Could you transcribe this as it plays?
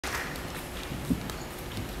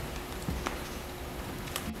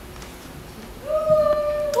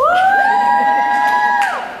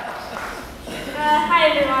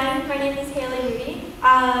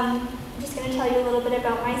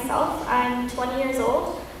I'm 20 years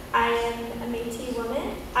old. I am a Métis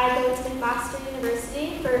woman. I go to McMaster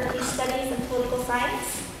University for Peace Studies and Political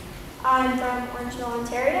Science. I'm from Orangeville,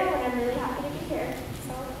 Ontario, and I'm really happy to be here.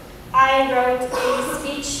 So I wrote a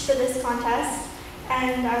speech for this contest,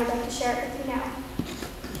 and I would like to share it with you now.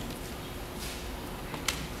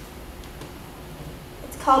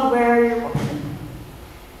 It's called Where Are Your Women?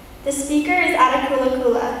 The speaker is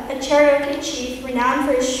Atakula, a Cherokee chief renowned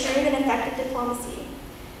for his shrewd and effective diplomacy.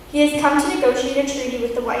 He has come to negotiate a treaty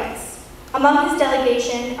with the whites. Among his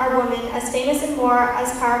delegation are women as famous and more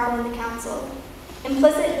as powerful in the council.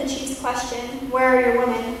 Implicit in the chief's question, where are your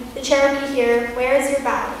women? The Cherokee hear, where is your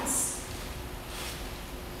balance?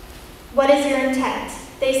 What is your intent?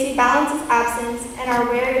 They see balance as absence and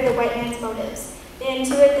are wary of the white man's motives. They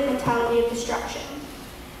intuit the mentality of destruction.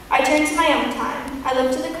 I turn to my own time. I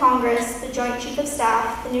look to the Congress, the Joint Chief of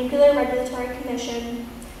Staff, the Nuclear Regulatory Commission,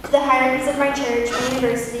 to the hierarchies of my church, my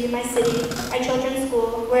university, my city, my children's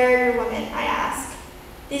school. Where are your women? I ask.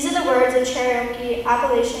 These are the words of Cherokee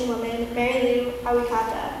Appalachian woman Mary Lou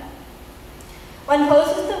Awikata. When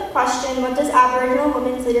posed with the question, what does Aboriginal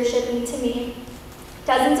women's leadership mean to me?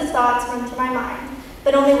 Dozens of thoughts run through my mind,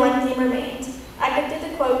 but only one theme remained. Echoed through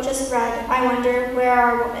the quote just read, I wonder, where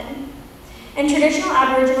are our women? In traditional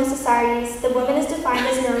Aboriginal societies, the woman is defined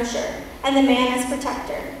as nourisher and the man as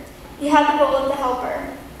protector. He had the role of the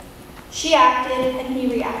helper. She acted and he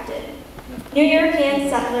reacted. New European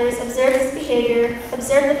settlers observed this behavior,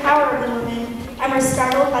 observed the power of the woman, and were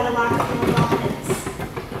startled by the lack of male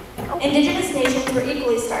dominance. Indigenous nations were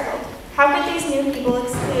equally startled. How could these new people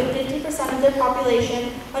exclude 50% of their population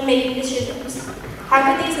when making decisions? How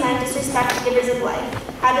could these men disrespect the givers of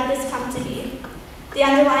life? How did this come to be? The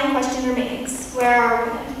underlying question remains, where are our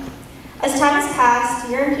women? As time has passed,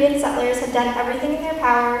 European settlers have done everything in their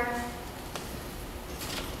power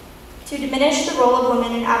to diminish the role of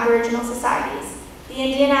women in Aboriginal societies. The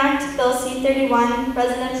Indian Act, Bill C-31,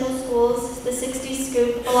 residential schools, the 60s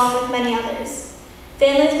Scoop, along with many others.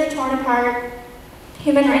 Families were torn apart,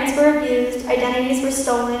 human rights were abused, identities were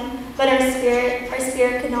stolen, but our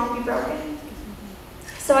spirit could not be broken.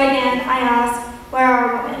 So again, I ask, where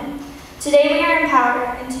are our women? Today we are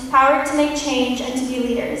empowered to make change and to be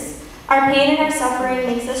leaders. Our pain and our suffering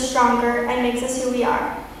makes us stronger and makes us who we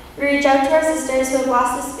are. We reach out to our sisters who have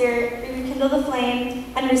lost the spirit, we rekindle the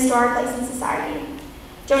flame, and restore our place in society.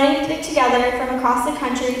 Joining together from across the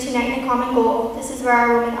country to unite in a common goal, this is where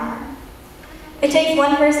our women are. It takes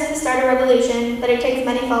one person to start a revolution, but it takes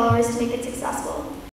many followers to make it successful.